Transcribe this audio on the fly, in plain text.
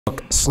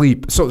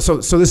Sleep. So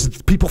this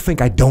is, people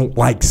think I don't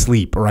like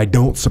sleep, or I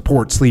don't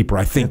support sleep, or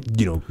I think,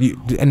 and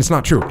it's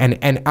not true.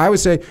 And I would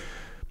say,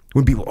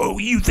 when people, oh,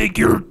 you think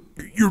you're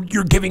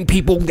giving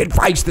people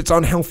advice that's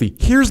unhealthy.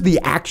 Here's the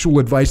actual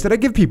advice that I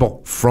give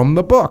people from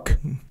the book.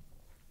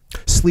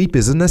 Sleep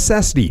is a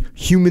necessity.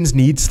 Humans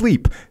need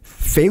sleep.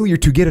 Failure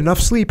to get enough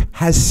sleep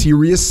has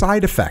serious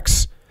side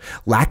effects.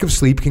 Lack of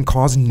sleep can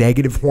cause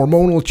negative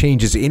hormonal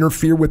changes,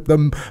 interfere with the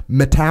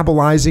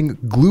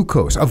metabolizing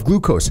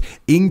glucose,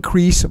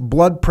 increase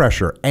blood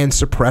pressure, and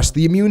suppress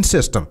the immune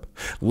system.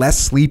 Less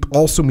sleep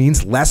also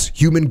means less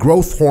human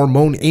growth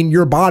hormone in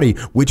your body,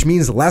 which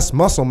means less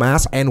muscle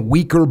mass and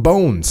weaker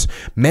bones.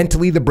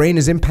 Mentally, the brain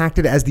is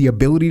impacted as the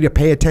ability to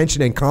pay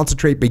attention and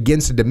concentrate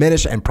begins to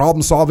diminish, and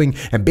problem solving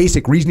and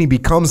basic reasoning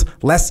becomes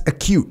less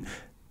acute.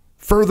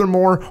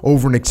 Furthermore,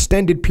 over an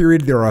extended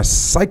period, there are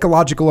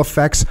psychological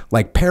effects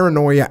like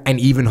paranoia and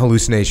even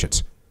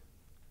hallucinations.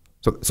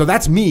 So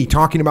that's me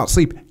talking about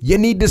sleep. You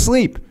need to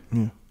sleep.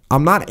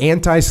 I'm not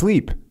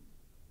anti-sleep.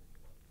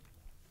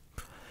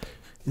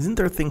 Isn't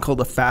there a thing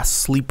called a fast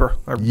sleeper?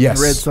 I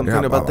Yes. read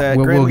something about that.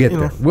 We'll get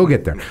there. We'll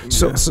get there.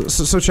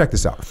 So check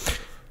this out.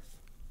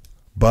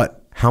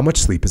 But how much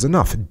sleep is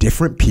enough?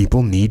 Different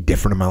people need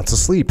different amounts of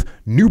sleep.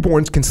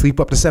 Newborns can sleep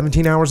up to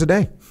 17 hours a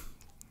day.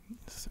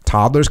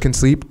 Toddlers can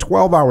sleep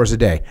 12 hours a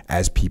day.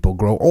 As people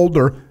grow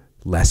older,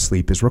 less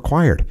sleep is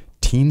required.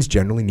 Teens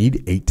generally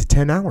need 8 to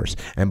 10 hours.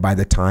 And by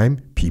the time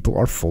people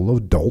are full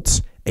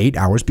adults, 8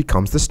 hours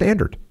becomes the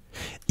standard.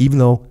 Even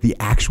though the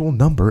actual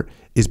number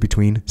is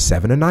between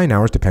 7 and 9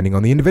 hours, depending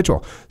on the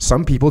individual.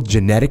 Some people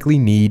genetically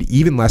need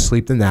even less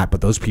sleep than that,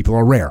 but those people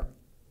are rare.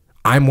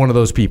 I'm one of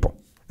those people.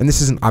 And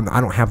this isn't,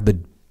 I don't have the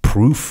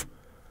proof.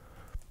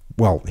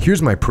 Well,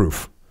 here's my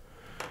proof.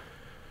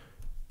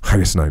 I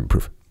guess not even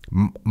proof.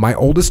 My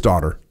oldest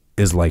daughter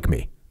is like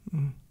me.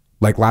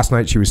 Like last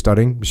night she was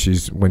studying. She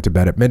went to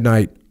bed at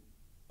midnight.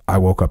 I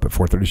woke up at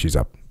 4:30. She's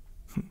up.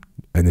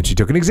 And then she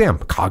took an exam.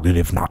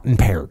 Cognitive not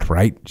impaired,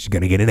 right? She's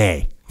going to get an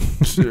A.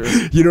 Sure.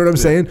 You know what I'm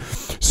saying?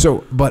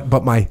 So,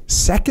 but my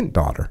second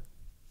daughter,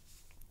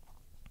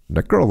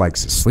 that girl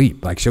likes to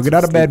sleep. Like she'll get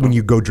out of bed when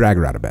you go drag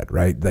her out of bed,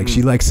 right? Like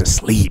she likes to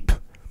sleep.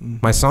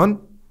 My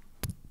son,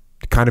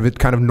 kind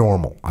of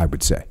normal, I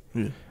would say.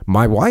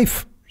 My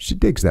wife, she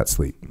digs that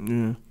sleep.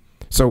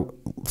 So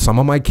some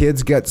of my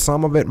kids get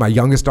some of it. My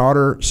youngest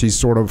daughter, she's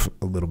sort of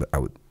a little bit,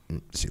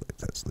 she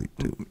likes that sleep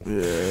too.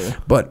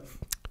 But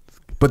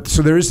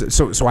so there is,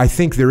 so I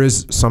think there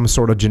is some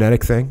sort of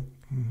genetic thing.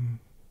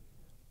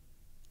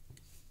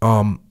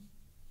 But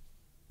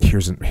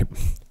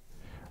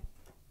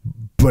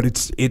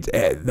it's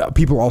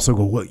people also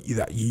go, well,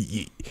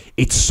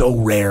 it's so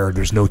rare.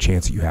 There's no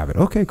chance that you have it.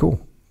 Okay, cool.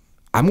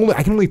 I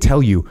can only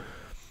tell you,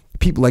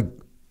 people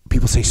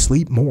say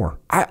sleep more.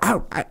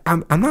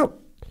 I'm not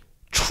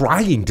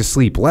trying to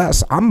sleep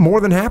less. I'm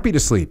more than happy to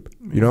sleep,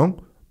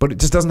 but it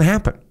just doesn't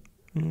happen.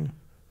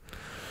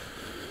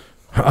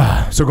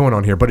 So going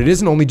on here, but it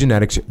isn't only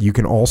genetics. You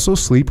can also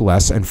sleep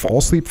less and fall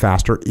asleep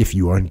faster if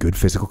you are in good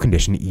physical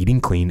condition, eating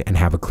clean, and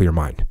have a clear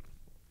mind.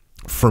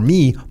 For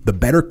me, the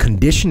better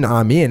condition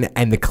I'm in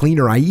and the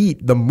cleaner I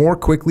eat, the more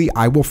quickly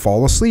I will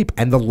fall asleep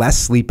and the less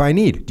sleep I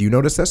need. Do you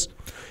notice this?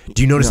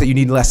 Do you notice that you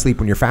need less sleep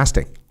when you're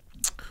fasting?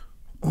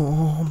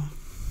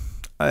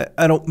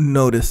 I don't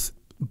notice,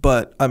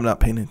 but I'm not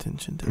paying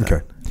attention to that.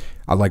 Okay.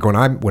 I like when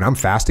I'm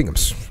fasting,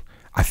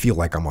 I feel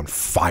like I'm on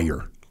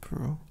fire. For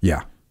real?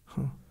 Yeah.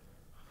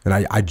 And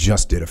I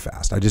just did a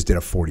fast. I just did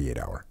a 48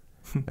 hour.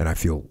 And I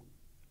felt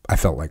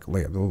like,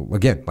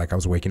 again, like I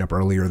was waking up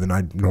earlier than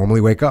I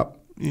normally wake up.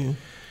 Yeah.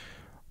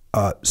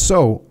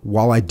 So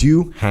while I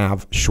do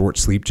have short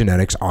sleep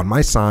genetics on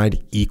my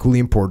side, equally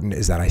important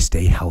is that I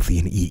stay healthy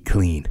and eat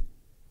clean.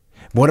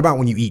 What about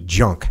when you eat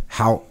junk?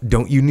 How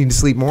don't you need to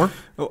sleep more?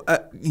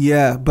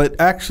 Yeah,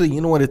 but actually, you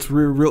know what? It's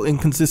real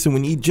inconsistent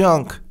when you eat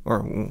junk.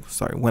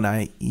 When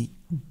I eat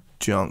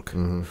junk,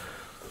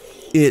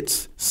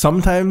 it's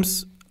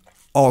sometimes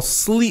I'll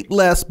sleep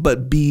less,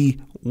 but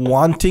be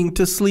wanting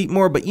to sleep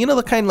more. But you know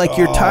the kind like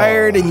you're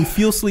tired and you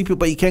feel sleepy,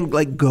 but you can't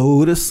like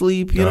go to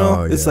sleep.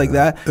 It's like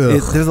that.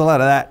 There's a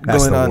lot of that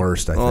going on. That's the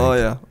worst, I think. Oh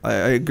yeah, I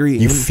agree.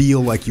 You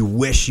feel like you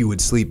wish you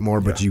would sleep more,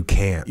 but you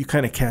can't. You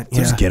kind of can't.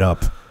 Just get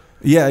up.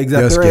 Yeah,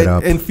 exactly. Just get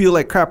up. And feel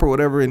like crap or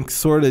whatever, and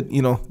sort of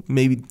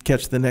maybe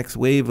catch the next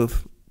wave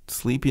of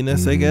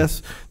sleepiness. I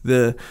guess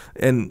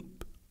and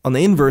on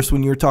the inverse,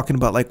 when you were talking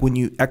about like when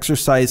you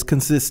exercise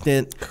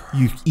consistent,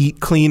 you eat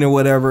clean or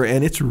whatever,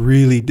 and it's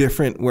really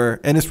different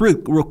and it's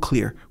real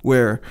clear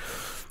where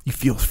you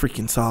feel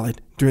freaking solid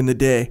during the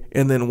day.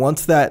 And then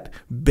once that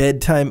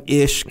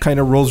bedtime-ish kind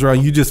of rolls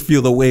around, you just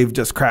feel the wave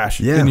just crash.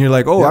 Yeah. And you're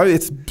like,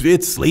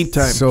 it's sleep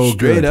time. So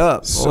straight good.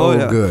 up.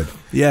 So good.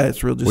 Yeah,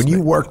 it's real. Just when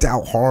you worked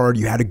out hard,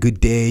 you had a good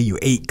day, you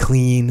ate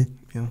clean,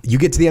 you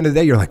get to the end of the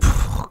day, you're like,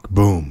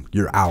 boom,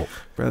 you're out.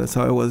 Bro, that's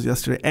how I was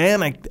yesterday.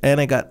 And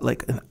I got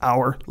like an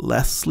hour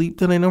less sleep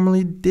than I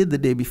normally did the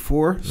day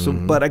before. So,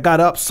 but I got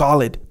up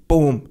solid.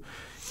 Boom.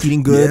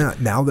 Eating good. Yeah,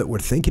 now that we're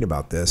thinking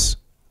about this,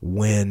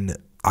 when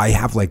I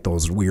have like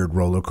those weird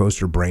roller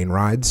coaster brain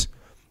rides,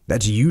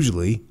 That's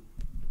usually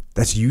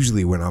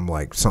when I'm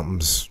like,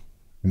 something's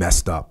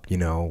messed up, you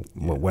know,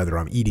 whether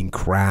I'm eating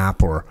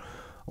crap or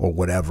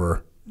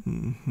whatever.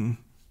 Mm-hmm.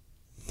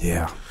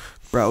 Yeah.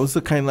 Bro, I was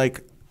the kind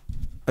like,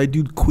 I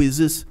do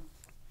quizzes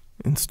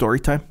and story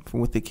time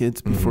with the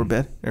kids before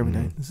bed every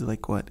night. This is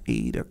like, what,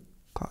 8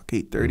 o'clock,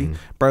 8:30?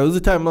 Bro, it was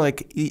the time,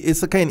 like,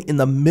 it's the kind in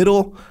the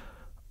middle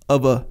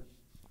of a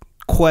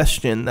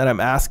question that I'm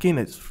asking,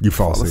 you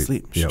fall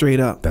asleep. Straight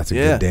up. That's a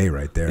good day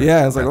right there.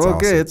 Yeah, I was like,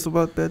 okay, awesome. it's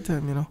about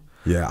bedtime, you know.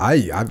 Yeah,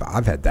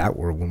 I've had that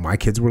where when my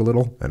kids were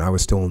little and I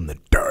was still in the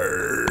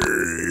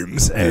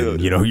derms,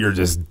 and you know, you're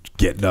just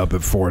getting up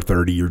at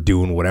 4:30, you're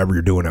doing whatever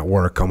you're doing at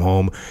work, come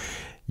home,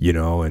 you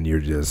know, and you're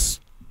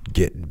just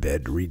get in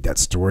bed to read that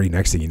story.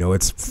 Next thing you know,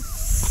 it's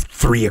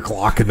 3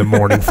 o'clock in the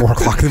morning, 4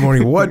 o'clock in the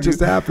morning. What just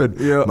happened?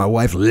 Yeah. My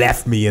wife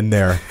left me in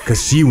there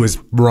because she was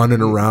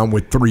running around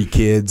with 3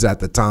 kids at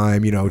the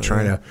time, you know,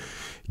 trying to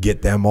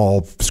get them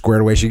all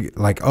squared away. She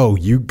like, oh,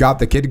 you got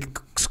the kid?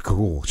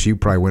 Cool. She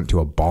probably went to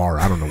a bar.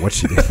 I don't know what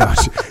she did.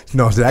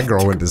 No, that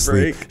girl went to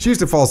sleep. She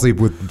used to fall asleep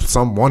with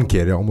one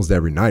kid almost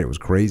every night. It was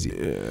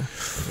crazy.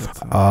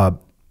 Yeah.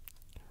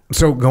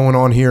 So going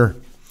on here.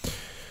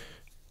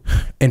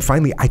 And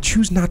finally, I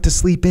choose not to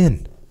sleep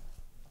in.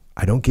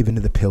 I don't give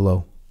into the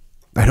pillow.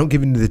 I don't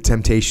give into the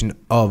temptation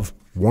of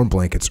warm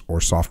blankets or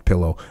soft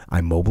pillow.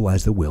 I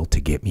mobilize the will to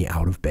get me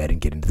out of bed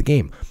and get into the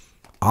game.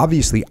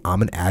 Obviously,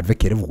 I'm an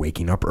advocate of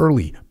waking up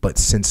early, but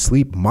since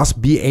sleep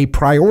must be a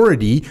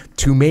priority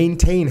to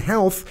maintain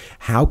health,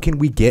 how can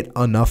we get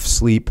enough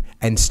sleep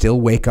and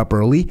still wake up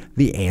early?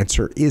 The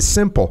answer is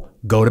simple.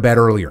 Go to bed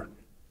earlier.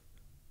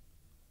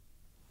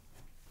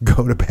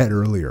 Go to bed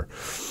earlier.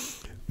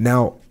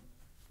 Now,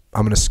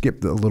 I'm going to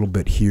skip a little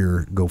bit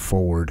here, go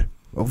forward.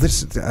 Well,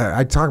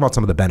 I talk about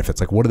some of the benefits.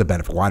 Like, what are the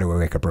benefits? Why do I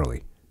wake up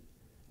early?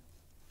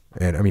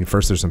 And I mean,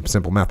 first, there's some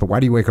simple math, but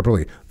why do you wake up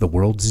early? The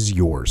world is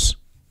yours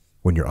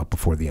when you're up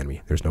before the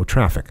enemy. There's no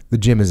traffic. The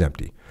gym is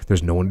empty.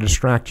 There's no one to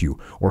distract you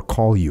or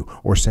call you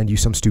or send you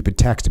some stupid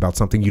text about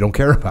something you don't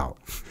care about.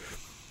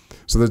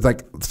 So there's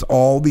like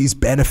all these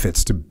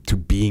benefits to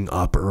being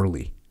up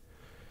early.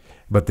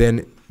 But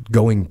then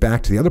going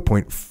back to the other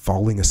point,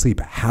 falling asleep.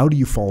 How do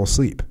you fall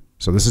asleep?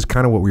 So this is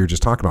kind of what we were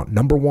just talking about.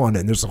 Number one,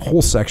 and there's a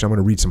whole section, I'm going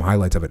to read some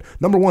highlights of it.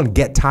 Number one,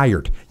 get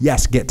tired.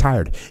 Yes, get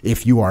tired.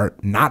 If you are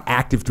not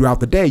active throughout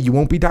the day, you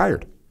won't be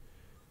tired.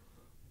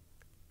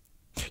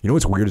 You know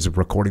what's weird is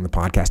recording the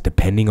podcast,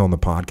 depending on the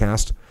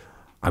podcast,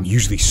 I'm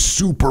usually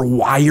super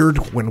wired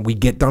when we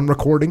get done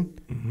recording.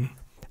 Mm-hmm.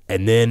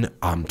 And then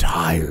I'm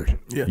tired.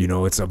 Yeah. You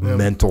know, it's a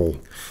mental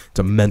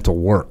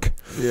work.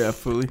 Yeah,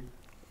 fully.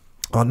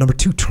 Number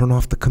two, turn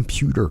off the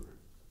computer.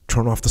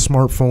 Turn off the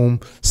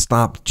smartphone,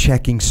 stop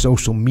checking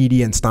social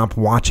media, and stop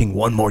watching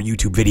one more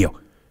YouTube video.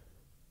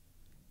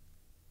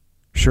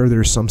 Sure,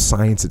 there's some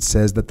science that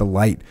says that the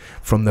light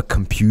from the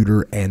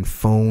computer and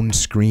phone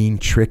screen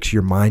tricks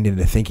your mind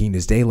into thinking it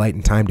is daylight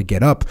and time to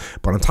get up.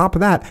 But on top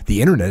of that,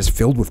 the internet is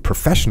filled with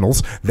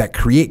professionals that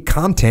create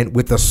content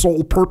with the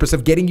sole purpose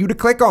of getting you to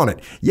click on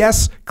it.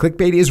 Yes,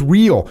 clickbait is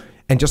real.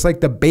 And just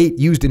like the bait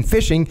used in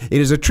fishing,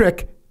 it is a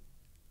trick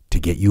to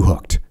get you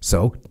hooked.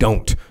 So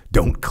don't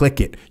click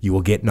it. You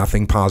will get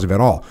nothing positive at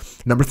all.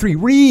 Number three,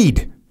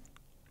 read.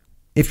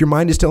 If your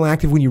mind is still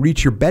active when you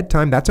reach your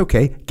bedtime, that's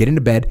okay. Get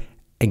into bed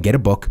and get a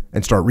book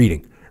and start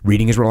reading.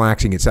 Reading is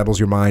relaxing. It settles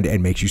your mind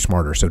and makes you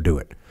smarter. So do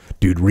it.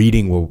 Dude,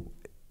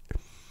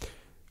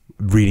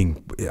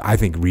 I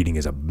think reading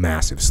is a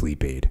massive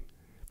sleep aid.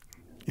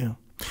 Yeah.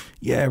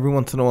 Yeah, every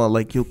once in a while,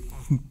 like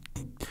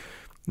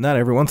not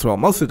every once in a while,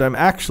 most of the time,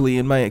 actually,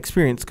 in my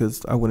experience,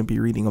 because I wouldn't be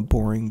reading a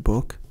boring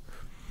book.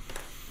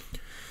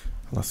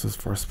 Unless it's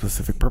for a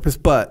specific purpose,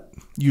 but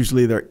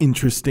usually they're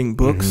interesting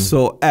books. Mm-hmm.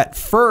 So at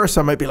first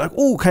I might be like,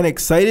 oh, kind of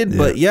excited. Yeah.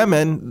 But yeah,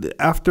 man,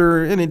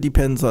 after, and it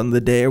depends on the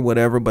day or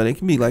whatever, but it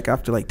can be like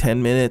after like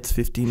 10 minutes,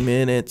 15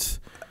 minutes.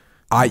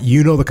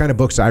 You know the kind of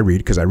books I read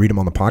because I read them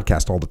on the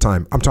podcast all the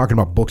time. I'm talking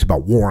about books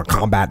about war and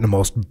combat in the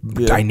most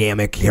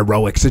dynamic,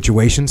 heroic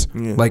situations.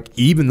 Yeah. Like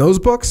even those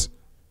books,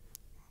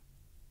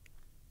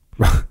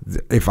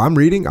 if I'm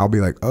reading, I'll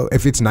be like, oh,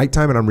 if it's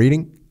nighttime and I'm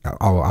reading,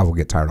 I will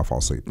get tired. I'll fall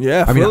asleep.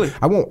 Yeah, I mean,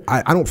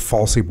 I don't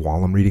fall asleep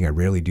while I'm reading. I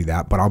rarely do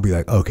that, but I'll be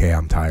like, okay,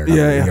 I'm tired. I'm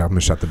going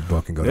to shut the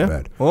book and go to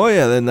bed. Oh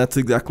yeah, then that's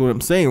exactly what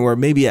I'm saying. Where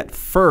maybe at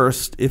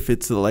first, if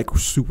it's like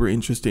super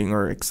interesting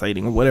or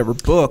exciting or whatever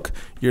book,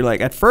 you're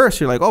like, at first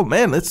you're like, oh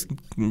man, let's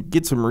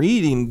get some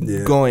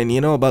reading going,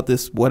 you know, about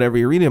this whatever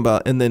you're reading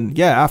about, and then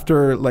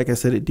after, like I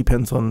said, it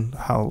depends on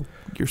how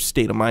your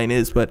state of mind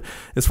is, but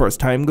as far as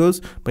time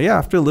goes, but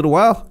after a little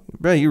while,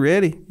 bro, you're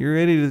ready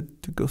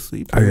to go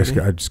sleep. I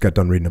just got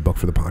done reading a book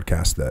for the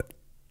podcast that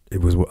it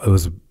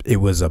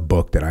was a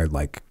book that I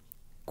like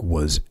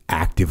was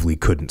actively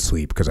couldn't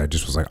sleep because I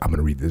just was like, I'm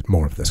gonna read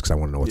more of this because I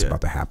want to know what's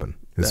about to happen.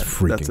 It's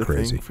freaking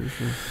crazy. Thing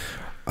for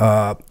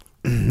sure.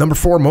 Number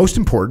 4, most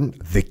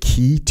important, the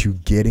key to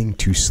getting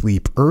to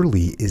sleep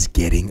early is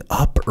getting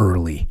up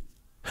early.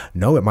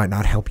 No, it might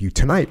not help you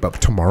tonight, but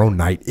tomorrow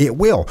night it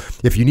will.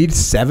 If you need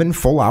 7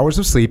 full hours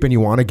of sleep and you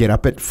want to get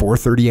up at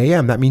 4:30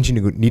 a.m., that means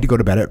you need to go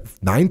to bed at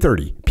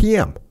 9:30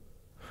 p.m.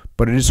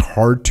 But it is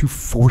hard to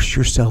force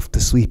yourself to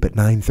sleep at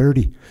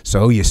 9:30.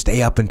 So you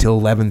stay up until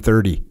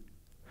 11:30.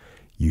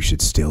 You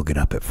should still get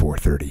up at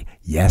 4:30.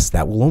 Yes,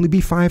 that will only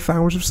be 5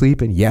 hours of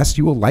sleep. And yes,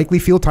 you will likely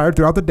feel tired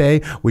throughout the day,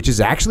 which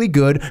is actually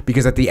good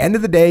because at the end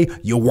of the day,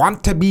 you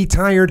want to be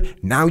tired.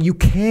 Now you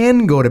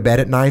can go to bed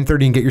at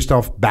 9:30 and get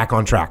yourself back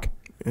on track.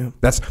 Yeah.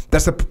 That's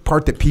the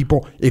part that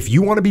people, if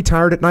you want to be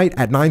tired at night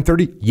at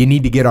 9:30, you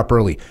need to get up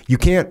early. You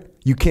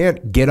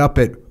can't get up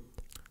at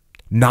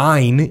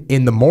 9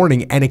 in the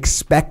morning and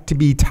expect to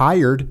be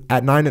tired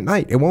at 9 at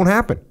night. It won't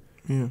happen.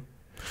 Yeah.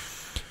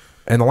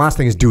 And the last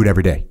thing is do it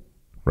every day.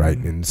 Right.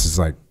 Mm-hmm. And this is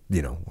like,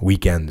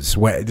 weekends,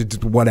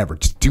 whatever.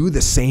 Just do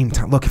the same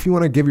time. Look, if you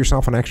want to give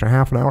yourself an extra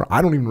half an hour,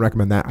 I don't even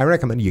recommend that. I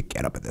recommend you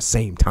get up at the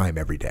same time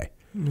every day.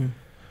 Mm-hmm.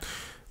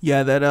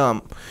 Yeah,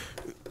 that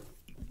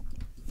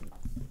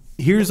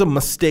here's a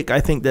mistake. I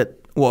think that,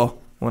 well,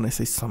 when I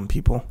say some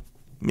people,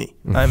 me,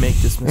 I make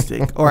this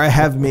mistake, or I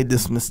have made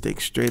this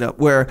mistake straight up,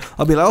 where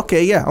I'll be like,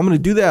 okay, yeah, I'm going to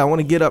do that. I want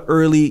to get up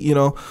early,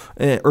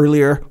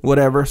 earlier,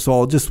 whatever. So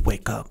I'll just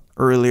wake up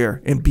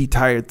earlier and be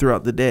tired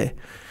throughout the day.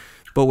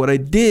 But what I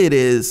did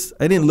is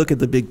I didn't look at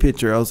the big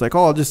picture. I was like,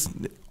 oh, I'll just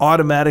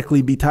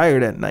automatically be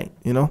tired at night,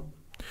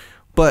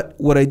 But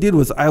what I did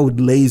was I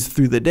would laze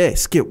through the day,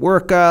 skip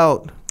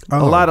workout,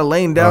 a lot of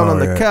laying down on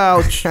the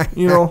couch,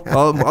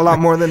 a lot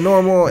more than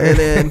normal. And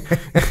then,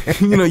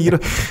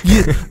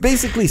 you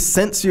basically,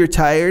 since you're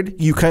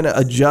tired, you kind of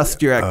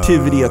adjust your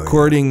activity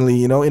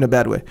accordingly, in a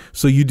bad way.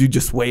 So you do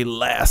just way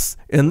less.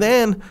 And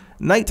then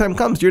nighttime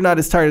comes, you're not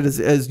as tired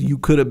as you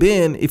could have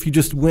been if you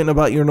just went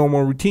about your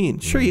normal routine.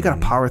 Sure, you got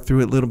to power through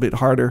it a little bit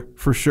harder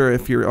for sure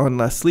if you're on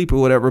less sleep or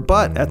whatever.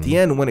 But at the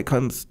end, when it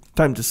comes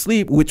time to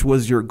sleep, which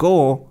was your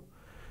goal,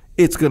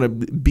 it's going to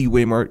be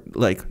way more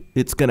like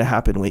it's going to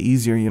happen way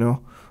easier,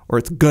 or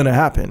it's going to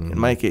happen. In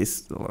my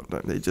case,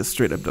 it just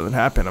straight up doesn't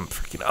happen. I'm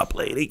freaking up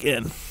late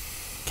again.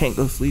 Can't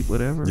go sleep,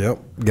 whatever. Yep.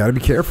 Got to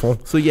be careful.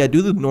 So, yeah,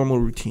 do the normal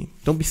routine.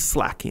 Don't be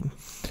slacking.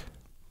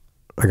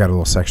 I got a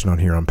little section on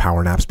here on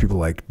power naps. People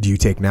are like, do you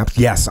take naps?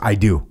 Yes, I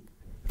do.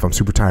 If I'm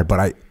super tired. But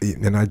I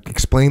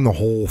explain the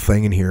whole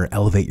thing in here.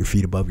 Elevate your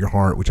feet above your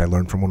heart, which I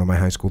learned from one of my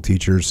high school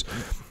teachers.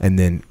 And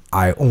then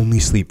I only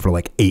sleep for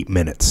like 8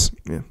 minutes.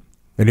 Yeah.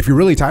 And if you're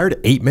really tired,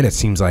 8 minutes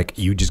seems like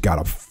you just got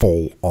a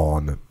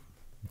full-on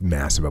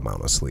massive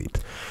amount of sleep.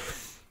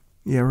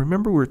 Yeah,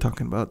 remember we were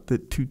talking about the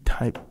 2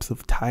 types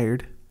of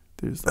tired?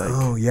 There's like...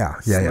 Oh, yeah.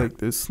 Like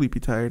there's sleepy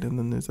tired, and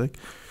then there's like...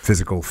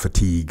 Physical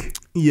fatigue.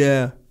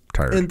 Yeah.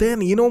 Tired. And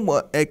then, you know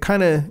what? It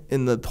kind of,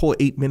 in the whole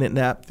 8-minute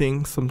nap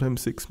thing,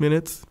 sometimes 6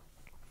 minutes,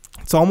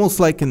 it's almost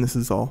like, and this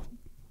is all...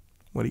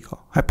 What do you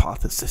call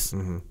hypothesis?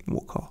 Mm-hmm.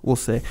 We'll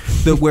say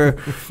that where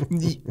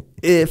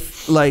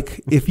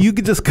if you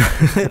could just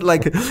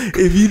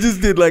if you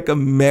just did like a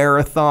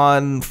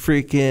marathon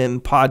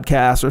freaking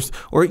podcast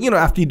or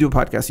after you do a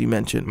podcast you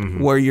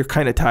mentioned where you're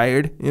kind of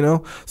tired,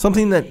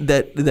 something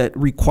that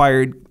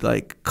required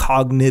like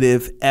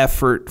cognitive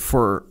effort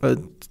for a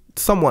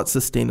somewhat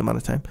sustained amount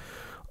of time.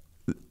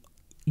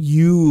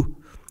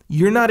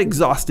 You're not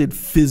exhausted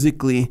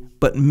physically,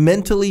 but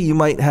mentally you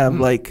might have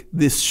like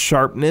this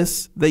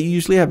sharpness that you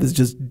usually have is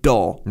just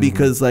dull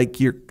because like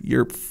you're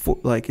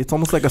like it's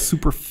almost like a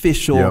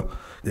superficial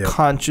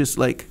conscious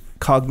like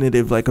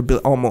cognitive like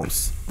ability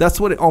almost. That's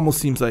what it almost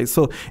seems like.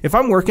 So if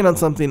I'm working on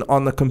something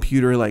on the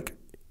computer like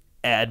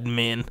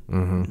admin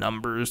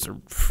numbers or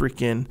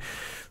freaking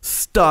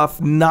stuff,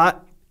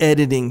 not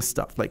editing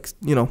stuff like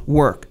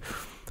work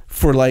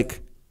for like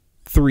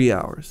 3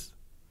 hours.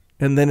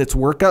 And then it's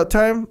workout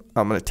time,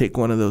 I'm going to take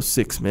one of those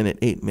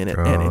 6-minute, 8-minute,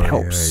 and it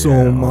helps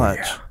so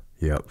much.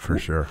 Yep, for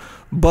sure.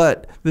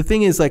 But the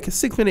thing is, like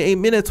 6 minutes, 8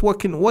 minutes, what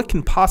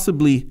can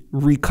possibly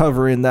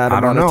recover in that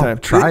amount of time?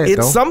 Try it, it's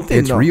though. Something.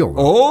 It's real.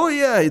 Though. Oh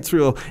yeah, it's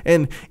real,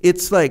 and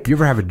it's like. You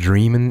ever have a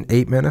dream in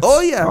 8 minutes?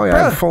 Oh yeah, I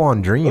have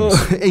full-on dreams.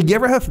 You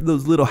ever have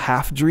those little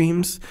half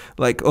dreams?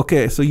 Like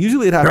okay, so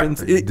usually it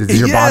happens. Does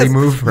your body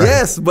move? Right?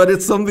 Yes, but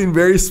it's something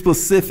very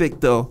specific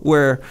though,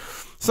 where.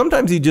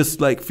 Sometimes you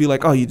just like feel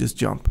like, oh, you just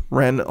jump,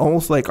 ran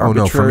almost like arbitrarily.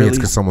 Oh no, for me it's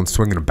because someone's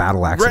swinging a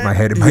battle axe at my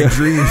head in my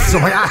dreams. So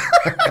I'm like,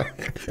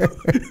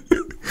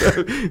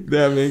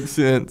 That makes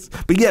sense.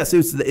 But yes,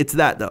 it's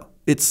that though.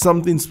 It's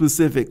something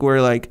specific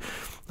where like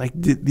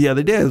the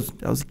other day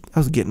I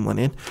was getting one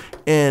in,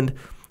 and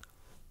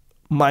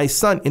my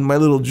son in my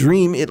little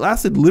dream, it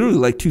lasted literally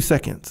like 2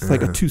 seconds. It's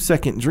like a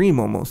 2-second dream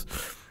almost,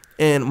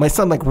 and my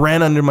son like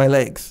ran under my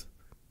legs.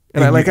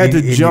 And I had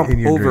to jump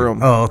over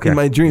him in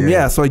my dream.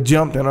 Yeah, so I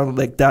jumped, and I'm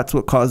like, that's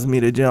what caused me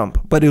to jump.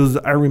 But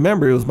I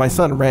remember it was my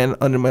son ran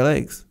under my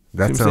legs.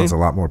 That sounds a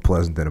lot more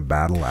pleasant than a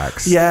battle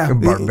axe. Yeah. A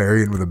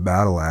barbarian with a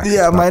battle axe.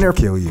 Yeah, mine are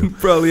kill you.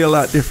 Probably a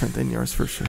lot different than yours for sure.